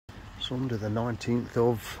Sunday the 19th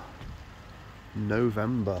of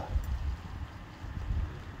November,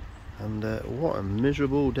 and what a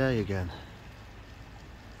miserable day again.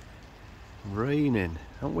 Raining.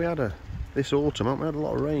 Haven't we had this autumn, haven't we had a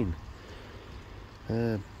lot of rain?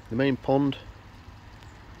 The main pond,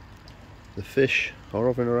 the fish are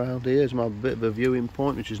hovering around here. It's my bit of a viewing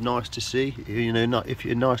point, which is nice to see. You know, if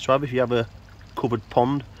you have a covered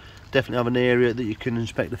pond, definitely have an area that you can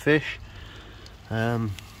inspect the fish.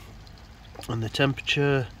 And the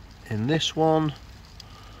temperature in this one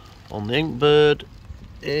on the Inkbird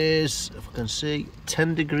is, if I can see,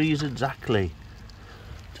 10 degrees exactly.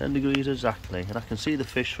 10 degrees exactly, and I can see the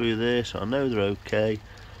fish through there, so I know they're okay.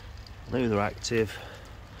 I know they're active.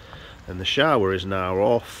 And the shower is now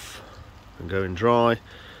off and going dry,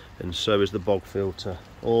 and so is the bog filter,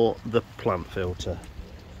 or the plant filter.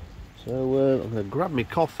 So I'm going to grab my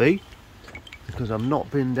coffee, because I've not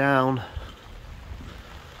been down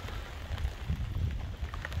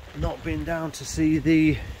to see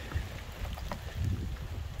the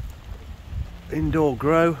indoor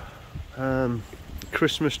grow.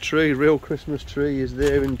 Christmas tree, real Christmas tree is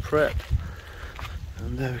there in prep,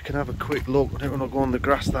 and we can have a quick look. I don't want to go on the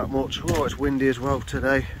grass that much. Oh, it's windy as well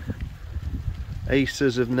today.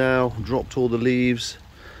 Acers have now dropped all the leaves.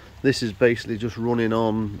 This is basically just running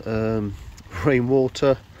on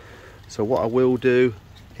rainwater. So what I will do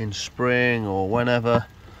in spring or whenever,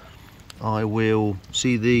 I will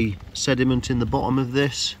see the sediment in the bottom of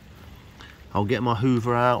this. I'll get my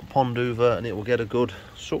hoover out, pond hoover, and it will get a good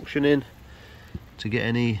suction in to get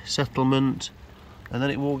any settlement, and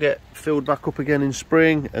then it will get filled back up again in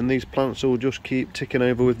spring, and these plants will just keep ticking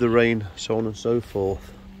over with the rain, so on and so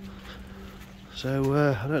forth. So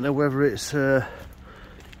I don't know whether it's I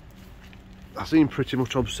seem pretty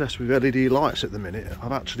much obsessed with LED lights at the minute.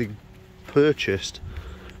 I've actually purchased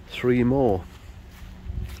 3 more.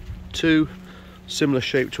 2 similar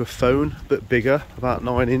shape to a phone but bigger, about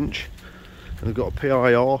 9-inch, and they've got a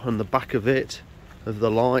PIR, and the back of it, of the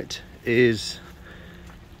light, is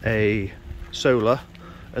a solar.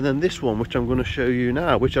 And then this one, which I'm going to show you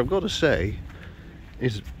now, which I've got to say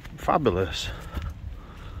is fabulous.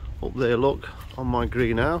 Up there, look, on my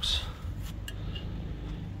greenhouse,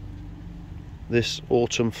 this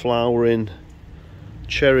autumn flowering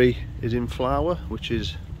cherry is in flower, which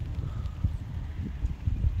is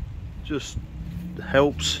just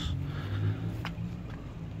helps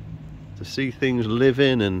to see things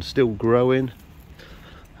living and still growing.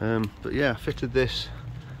 But yeah, I fitted this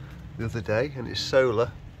the other day, and it's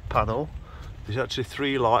solar panel. There's actually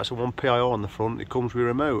 3 lights and 1 PIR on the front. It comes with a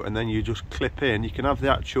remote, and then you just clip in. You can have the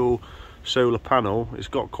actual solar panel. It's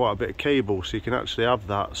got quite a bit of cable, so you can actually have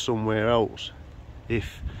that somewhere else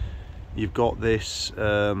if you've got this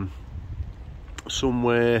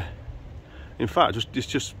somewhere. In fact, it's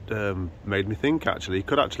just made me think, actually you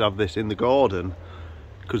could actually have this in the garden,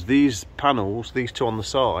 because these panels, these 2 on the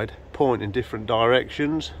side, point in different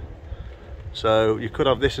directions. So you could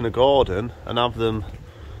have this in a garden and have them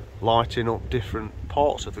lighting up different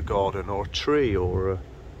parts of the garden, or a tree, or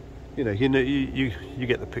you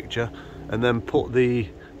get the picture. And then put the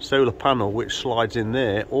solar panel which slides in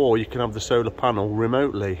there, or you can have the solar panel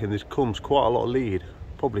remotely, and this comes quite a lot of lead.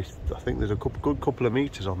 Probably, I think there's a good couple of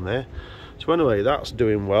meters on there. So anyway, that's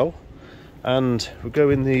doing well. And we go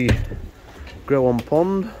in the grow on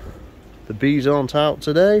pond. The bees aren't out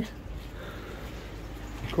today.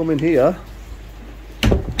 Come in here,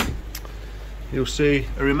 you'll see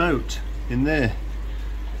a remote in there,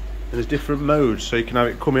 and there's different modes, so you can have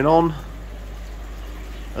it coming on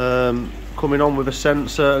with a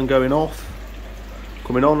sensor and going off,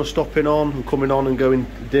 coming on and stopping on, and coming on and going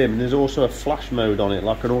dim. And there's also a flash mode on it,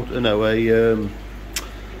 like an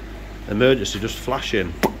emergency, just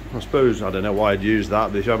flashing. I suppose, I don't know why I'd use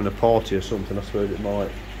that, but if you're having a party or something, I suppose it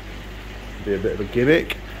might be a bit of a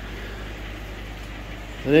gimmick.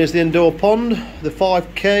 And here's the indoor pond, the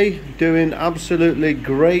 5K, doing absolutely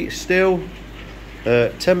great still.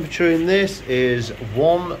 Temperature in this is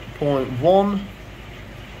 1.1.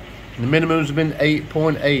 The minimums have been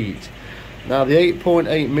 8.8. Now the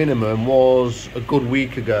 8.8 minimum was a good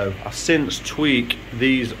week ago. I've since tweaked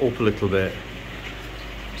these up a little bit.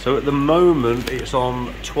 So at the moment it's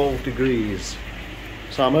on 12 degrees.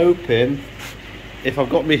 So I'm hoping, if I've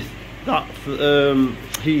got that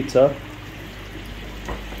heater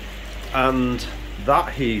and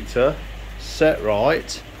that heater set right,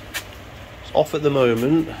 it's off at the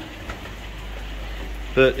moment,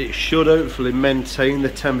 but it should hopefully maintain the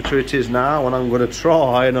temperature it is now, and I'm going to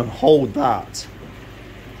try and hold that.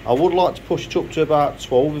 I would like to push it up to about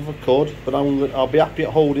 12 if I could, but I'll be happy at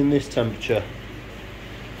holding this temperature.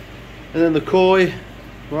 And then the koi,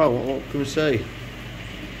 well, what can we say?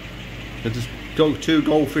 There's two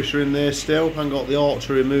goldfish are in there still. I haven't got the arc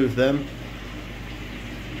to remove them,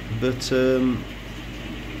 but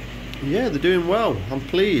yeah, they're doing well. I'm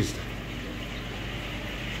pleased.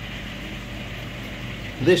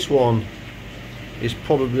 This one is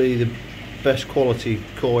probably the best quality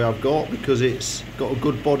koi I've got, because it's got a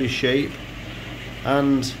good body shape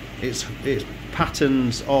and its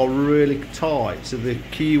patterns are really tight. So the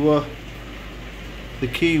kiwa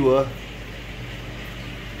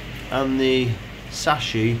and the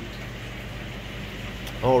sashi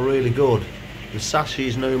are really good. The sashi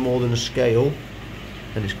is no more than a scale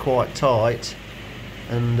and it's quite tight,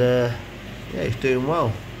 and yeah, it's doing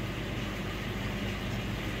well.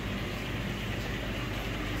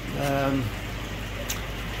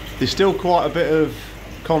 There's still quite a bit of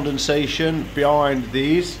condensation behind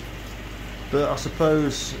these, but I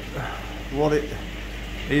suppose what it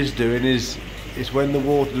is doing is when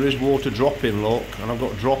there is water dropping, look, and I've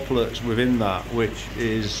got droplets within that, which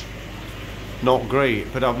is not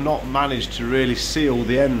great, but I've not managed to really seal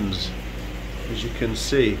the ends, as you can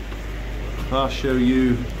see. If I show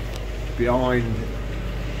you behind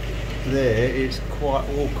there, it's quite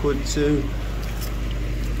awkward to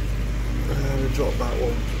drop that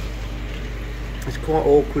one. It's quite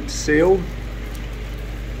awkward to seal,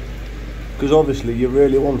 because obviously you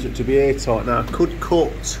really want it to be airtight. Now I could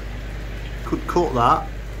cut that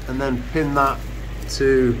and then pin that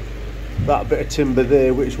to that bit of timber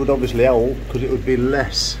there, which would obviously help because it would be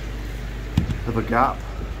less of a gap.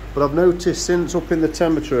 But I've noticed since upping the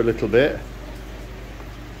temperature a little bit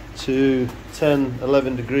to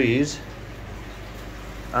 10-11 degrees,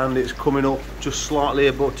 and it's coming up just slightly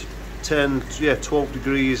above 12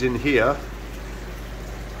 degrees in here,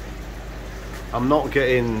 I'm not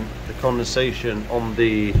getting the condensation on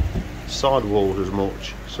the side walls as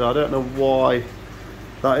much, so I don't know why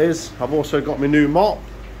that is. I've also got my new mop,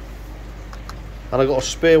 and I got a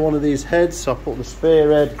spare one of these heads, so I put the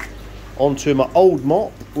spare head onto my old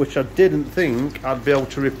mop, which I didn't think I'd be able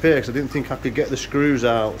to repair because I didn't think I could get the screws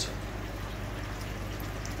out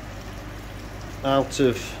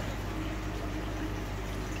of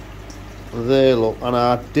there, look, and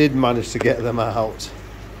I did manage to get them out.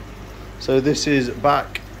 So this is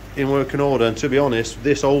back in working order, and to be honest,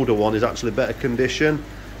 this older one is actually better condition,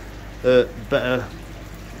 better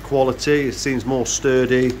quality. It seems more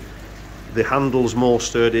sturdy, the handle's more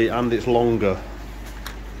sturdy, and it's longer.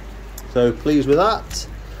 So pleased with that.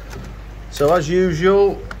 So as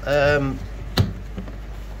usual,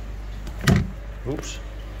 oops,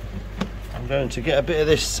 I'm going to get a bit of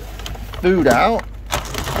this food out,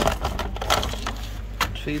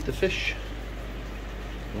 feed the fish.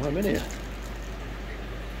 I'm in here.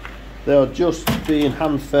 They are just being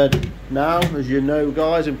hand fed now, as you know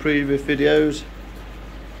guys in previous videos.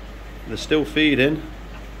 They're still feeding.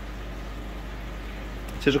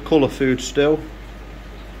 It is a colour food still.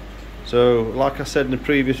 So like I said in the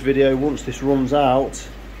previous video, once this runs out,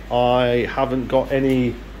 I haven't got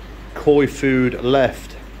any koi food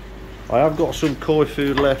left. I have got some koi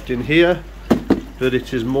food left in here, but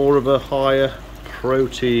it is more of a higher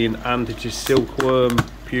protein, and it is silkworm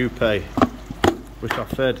pupae, which I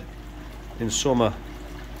fed in summer.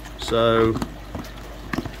 So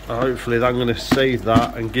hopefully I'm going to save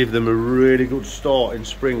that and give them a really good start in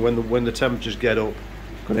spring when the temperatures get up.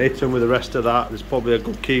 I'm going to hit them with the rest of that. There's probably a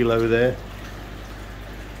good kilo there.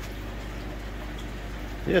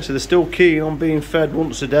 Yeah, so they're still keen on being fed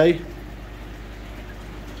once a day,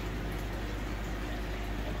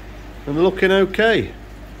 and they're looking okay.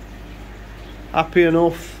 Happy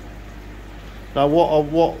enough. Now what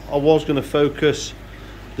I was going to focus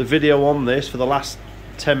the video on this for the last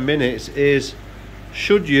 10 minutes is,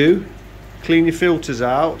 should you clean your filters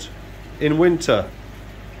out in winter?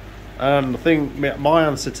 And I think my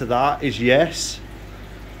answer to that is yes.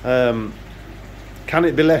 Can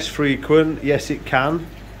it be less frequent? Yes, it can.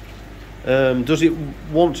 Does it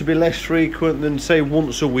want to be less frequent than say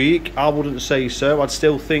once a week? I wouldn't say so. I'd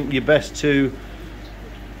still think you're best to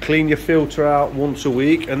clean your filter out once a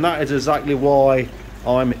week, and that is exactly why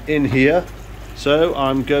I'm in here. So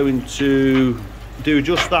I'm going to do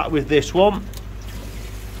just that with this one.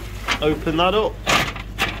 Open that up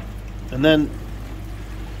and then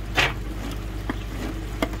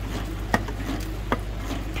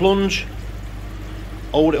plunge,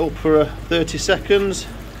 hold it up for 30 seconds,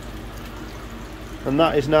 and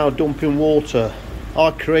that is now dumping water. I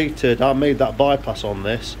made that bypass on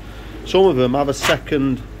this. Some of them have a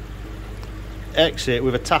second exit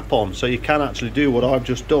with a tap on, so you can actually do what I've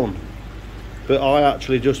just done, but I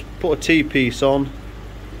actually just put a T-piece on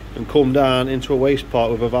and come down into a waste pipe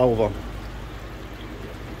with a valve on.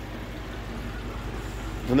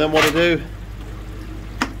 And then what I do,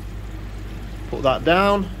 put that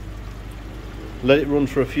down, let it run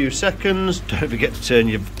for a few seconds. Don't forget to turn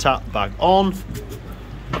your tap back on,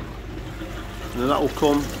 and then that will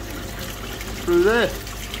come through there,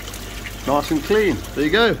 nice and clean. There you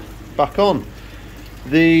go, back on.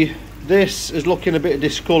 This is looking a bit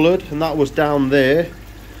discoloured, and that was down there.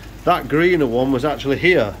 That greener one was actually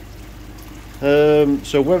here.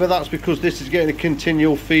 So whether that's because this is getting a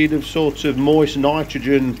continual feed of sort of moist,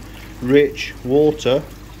 nitrogen rich water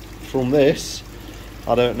from this,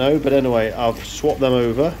 I don't know, but anyway, I've swapped them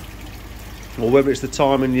over. Or whether it's the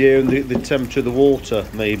time of year and the temperature of the water,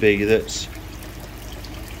 maybe, that's,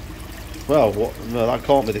 well, no, that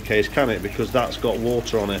can't be the case, can it, because that's got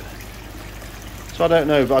water on it. So I don't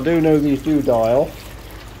know, but I do know these do die off.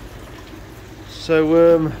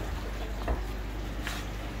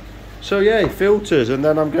 So yeah, filters, and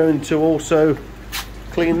then I'm going to also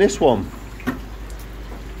clean this one.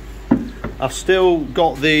 I've still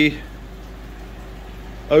got the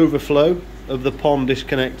overflow of the pond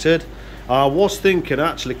disconnected. I was thinking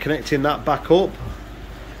actually connecting that back up,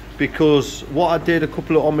 because what I did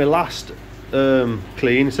on my last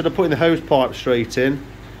clean, instead of putting the hose pipe straight in,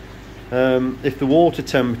 if the water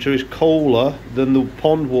temperature is colder than the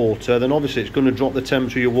pond water, then obviously it's going to drop the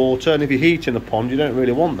temperature of your water, and if you're heating a pond, you don't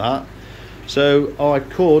really want that. So I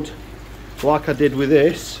could, like I did with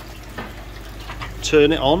this,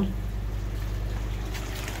 turn it on,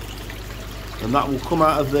 and that will come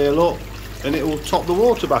out of there, look, and it will top the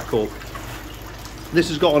water back up. This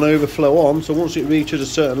has got an overflow on, so once it reaches a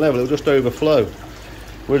certain level, it'll just overflow.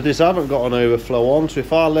 Whereas this haven't got an overflow on, so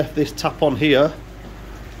if I left this tap on here,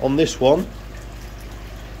 on this one,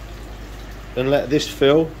 and let this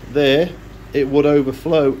fill there, it would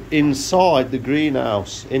overflow inside the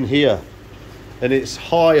greenhouse in here, and its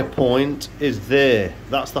higher point is there.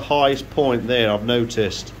 That's the highest point there, I've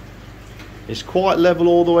noticed. It's quite level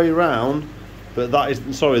all the way around, but that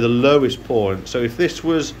is, sorry, the lowest point. So if this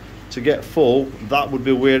was to get full, that would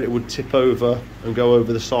be where it would tip over and go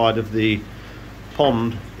over the side of the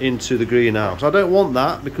pond into the greenhouse. I don't want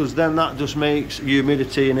that, because then that just makes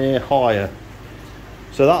humidity in air higher.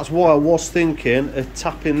 So that's why I was thinking of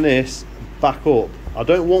tapping this back up. I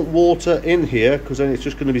don't want water in here, because then it's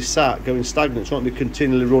just going to be sat going stagnant. It's not going to be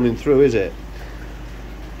continually running through, is it?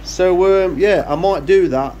 So yeah, I might do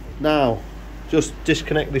that now. Just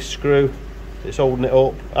disconnect this screw, it's holding it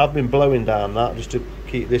up. I've been blowing down that just to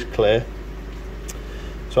keep this clear,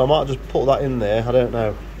 so I might just put that in there. I don't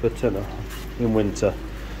know, but no, in winter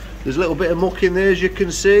there's a little bit of muck in there, as you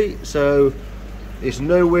can see, so it's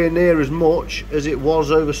nowhere near as much as it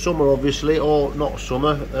was over summer, obviously, or not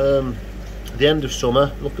summer, the end of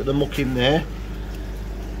summer. Look at the muck in there.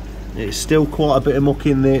 It's still quite a bit of muck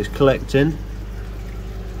in there, it's collecting,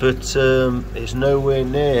 but it's nowhere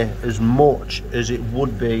near as much as it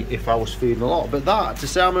would be if I was feeding a lot. But that, to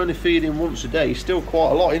say I'm only feeding once a day, is still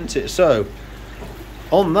quite a lot, isn't it? So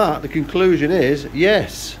on that, the conclusion is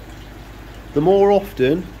yes, the more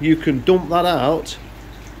often you can dump that out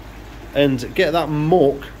and get that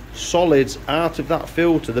muck solids out of that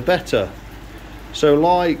filter, the better. So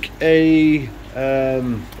like a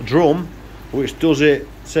drum, which does it,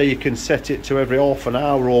 say you can set it to every half an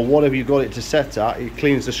hour or whatever you got it to set at, it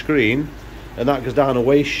cleans the screen and that goes down a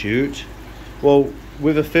waste chute. Well,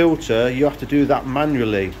 with a filter you have to do that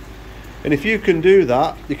manually, and if you can do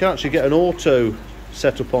that, you can actually get an auto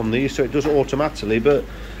set up on these, so it does it automatically. But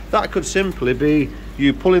that could simply be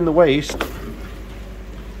you pulling the waste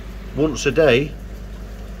once a day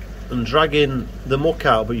and dragging the muck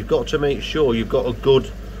out, but you've got to make sure you've got a good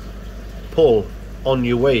pull on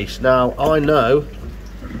your waste. Now I know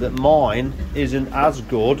that mine isn't as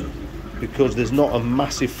good because there's not a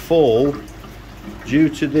massive fall due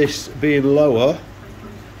to this being lower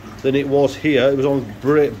than it was here. It was on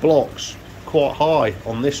brick blocks quite high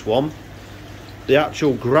on this one. The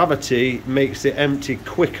actual gravity makes it empty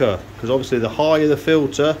quicker, because obviously the higher the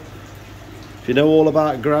filter, if you know all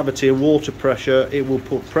about gravity and water pressure, it will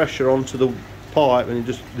put pressure onto the pipe, and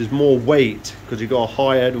there's more weight because you've got a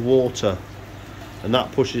high head of water, and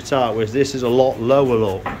that pushes it out. Whereas this is a lot lower.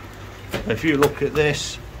 Look, if you look at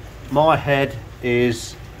this, my head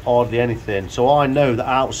is hardly anything, so I know that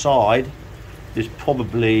outside there's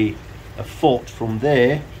probably a foot from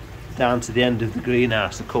there down to the end of the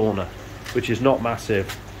greenhouse, the corner, which is not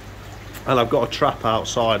massive. And I've got a trap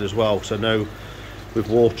outside as well, so no, with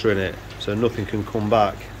water in it, so nothing can come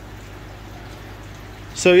back.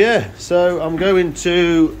 So yeah, so I'm going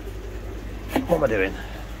to, what am I doing?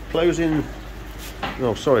 Closing,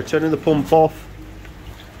 no sorry, turning the pump off,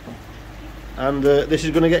 and this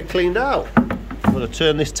is going to get cleaned out. I'm going to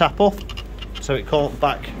turn this tap off, so it can't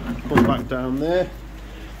come back down there.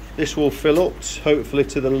 This will fill up hopefully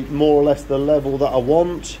to the more or less the level that I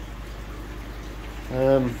want,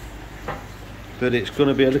 but it's going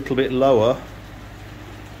to be a little bit lower.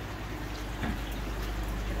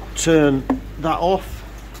 Turn that off.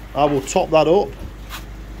 I will top that up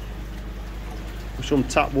with some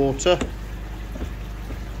tap water,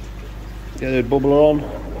 get the bubbler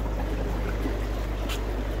on.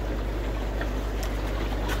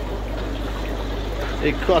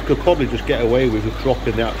 I could probably just get away with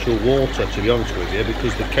dropping the actual water, to be honest with you,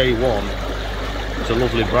 because the K1 is a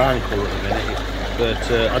lovely brown colour at the minute.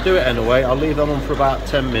 But I do it anyway. I'll leave that on for about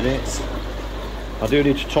 10 minutes. I do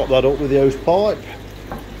need to top that up with the hose pipe,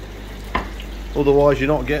 otherwise you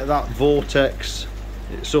not get that vortex,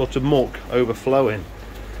 it's sort of muck overflowing.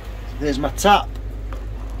 There's my tap,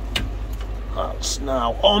 that's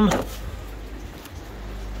now on.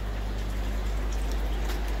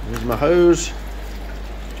 There's my hose.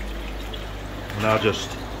 And I'll just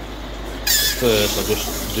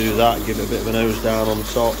do that, give it a bit of a nose down on the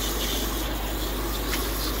top.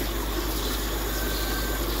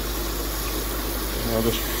 And I'll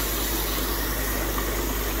just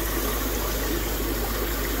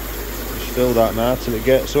fill that now till it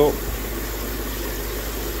gets up.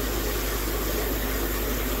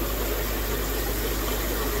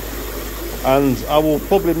 And I will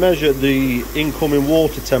probably measure the incoming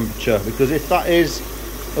water temperature, because if that is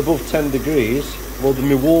above 10 degrees, well,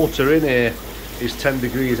 my water in here is 10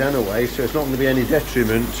 degrees anyway, so it's not going to be any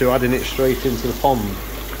detriment to adding it straight into the pond.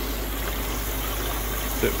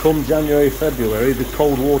 But come January, February, the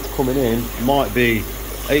cold water coming in might be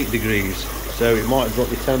 8 degrees, so it might drop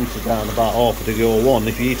your temperature down about half a degree or one.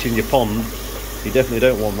 If you eat in your pond, you definitely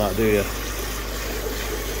don't want that, do you?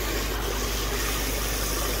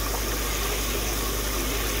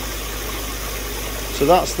 So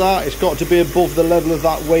that's that. It's got to be above the level of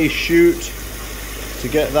that waste chute to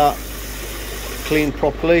get that cleaned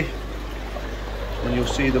properly. And you'll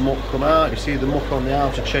see the muck come out. You see the muck on the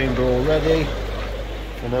outer chamber already.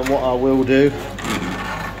 And then what I will do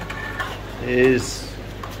is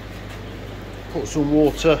put some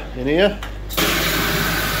water in here.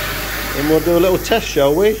 And we'll do a little test,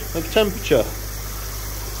 shall we, of temperature.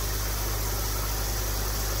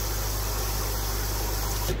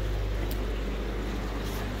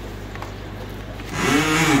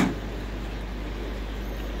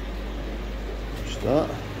 That.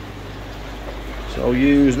 So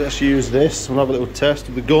let's use this. We'll have a little test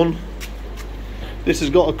with the gun. This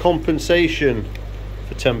has got a compensation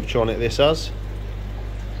for temperature on it, this has.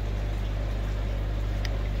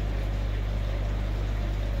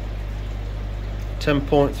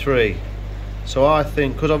 .3. So I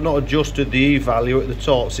think, because I've not adjusted the E value at the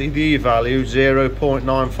top, see the E value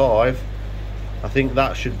 0.95, I think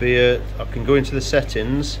that should be I can go into the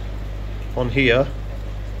settings on here.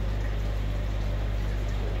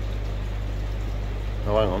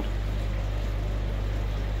 Oh, hang on.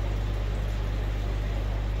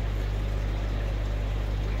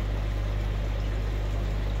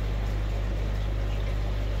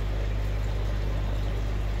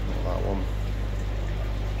 Not that one.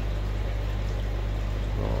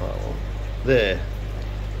 Not that one. There.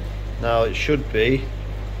 Now it should be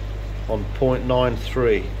on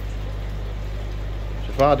 0.93. So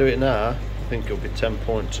if I do it now, I think it'll be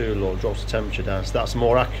 10.2, Lord, drops the temperature down. So that's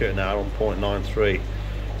more accurate now on 0.93.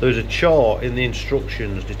 There's a chart in the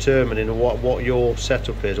instructions determining what your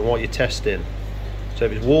setup is and what you're testing. So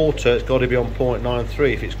if it's water, it's got to be on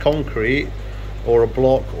 0.93. If it's concrete or a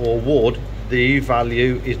block or wood, the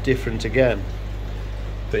value is different again.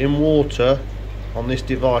 But in water, on this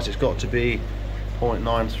device, it's got to be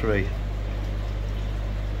 0.93.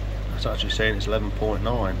 That's actually saying it's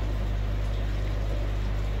 11.9.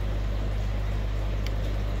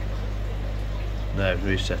 No,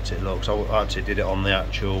 reset it. Look, so I actually did it on the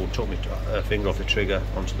actual, took me a finger off the trigger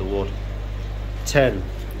onto the wood. 10.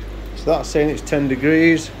 So that's saying it's 10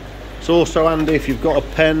 degrees. It's also handy if you've got a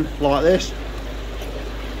pen like this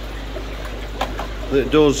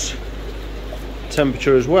that does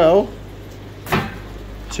temperature as well,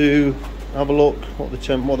 to have a look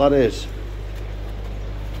what that is.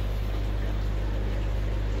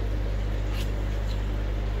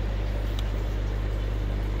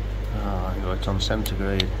 It's on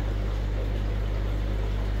centigrade.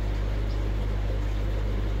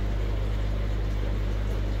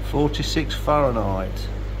 (46 Fahrenheit).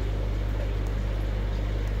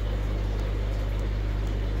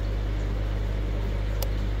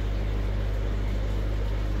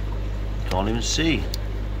 Can't even see.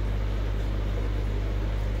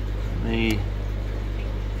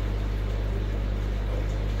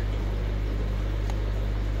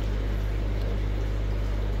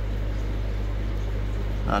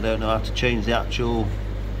 I don't know how to change the actual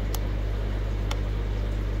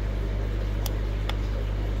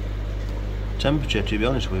temperature, to be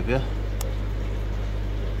honest with you.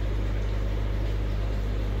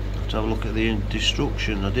 Have to have a look at the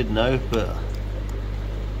instruction. I did know, but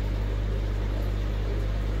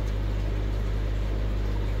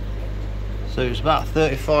so it's about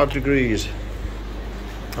 35 degrees.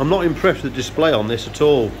 I'm not impressed with the display on this at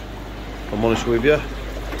all, if I'm honest with you.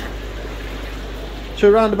 So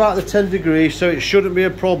around about the 10 degrees, so it shouldn't be a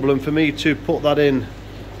problem for me to put that in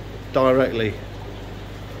directly.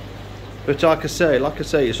 But like I say,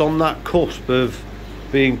 it's on that cusp of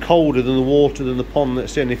being colder than the water than the pond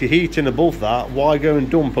that's in. If you're heating above that, why go and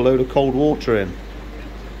dump a load of cold water in?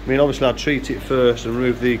 I mean, obviously I'd treat it first and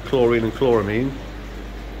remove the chlorine and chloramine,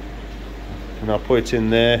 and I'll put it in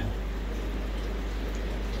there.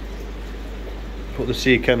 Put the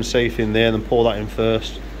Seachem Safe in there and then pour that in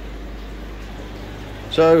first.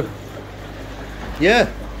 So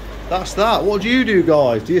yeah, that's that. What do you do,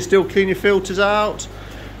 guys? Do you still clean your filters out?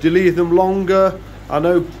 Do you leave them longer? I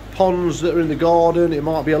know ponds that are in the garden, it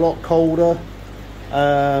might be a lot colder,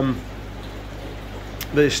 but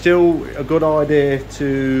it's still a good idea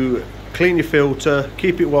to clean your filter,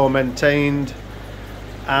 keep it well maintained,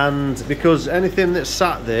 and because anything that's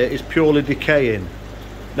sat there is purely decaying.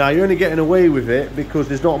 Now you're only getting away with it because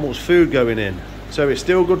there's not much food going in, so it's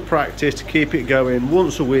still good practice to keep it going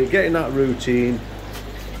once a week, get in that routine,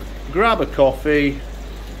 grab a coffee,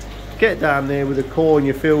 get down there with a core in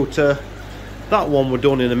your filter. That one we're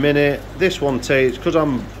done in a minute. This one takes, because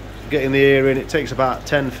I'm getting the air in, it takes about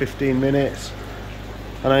 10-15 minutes,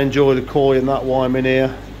 and I enjoy the core in that while I'm in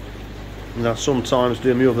here. And I sometimes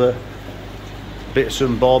do my other bits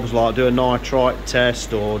and bobs, like do a nitrite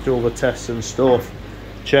test or do other tests and stuff.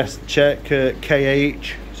 Check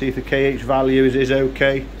KH, see if the KH value is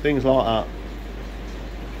okay, things like that.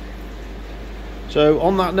 So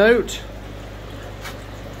on that note,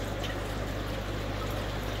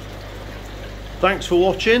 thanks for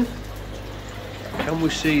watching. Can we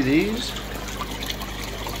see these?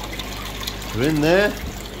 They're in there,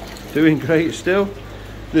 doing great still.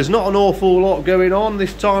 There's not an awful lot going on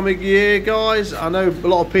this time of year, guys. I know a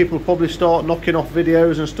lot of people probably start knocking off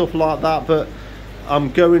videos and stuff like that, but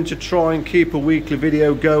I'm going to try and keep a weekly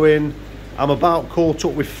video going. I'm about caught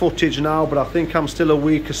up with footage now, but I think I'm still a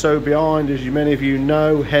week or so behind, as many of you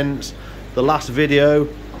know, hence the last video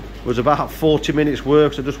was about 40 minutes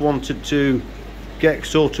work, so I just wanted to get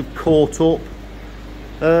sort of caught up.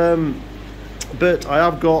 But I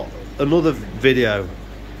have got another video,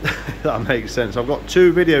 if that makes sense. I've got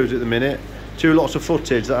two videos at the minute, two lots of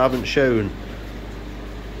footage that I haven't shown.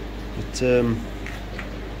 But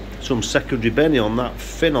some secondary Benny on that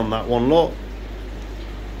fin on that one, look.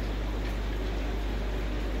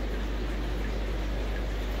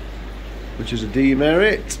 Which is a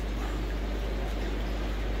demerit.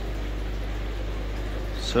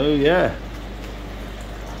 So yeah,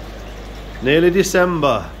 nearly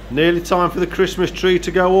December, nearly time for the Christmas tree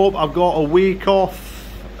to go up. I've got a week off,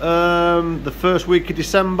 the first week of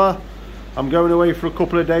December. I'm going away for a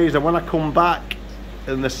couple of days, and when I come back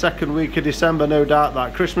in the second week of December, no doubt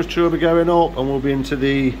that Christmas tree will be going up and we'll be into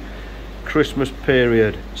the Christmas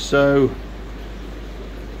period. So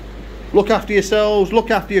look after yourselves, look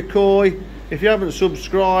after your koi. If you haven't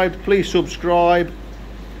subscribed, please subscribe.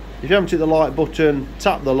 If you haven't hit the like button,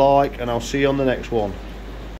 tap the like, and I'll see you on the next one.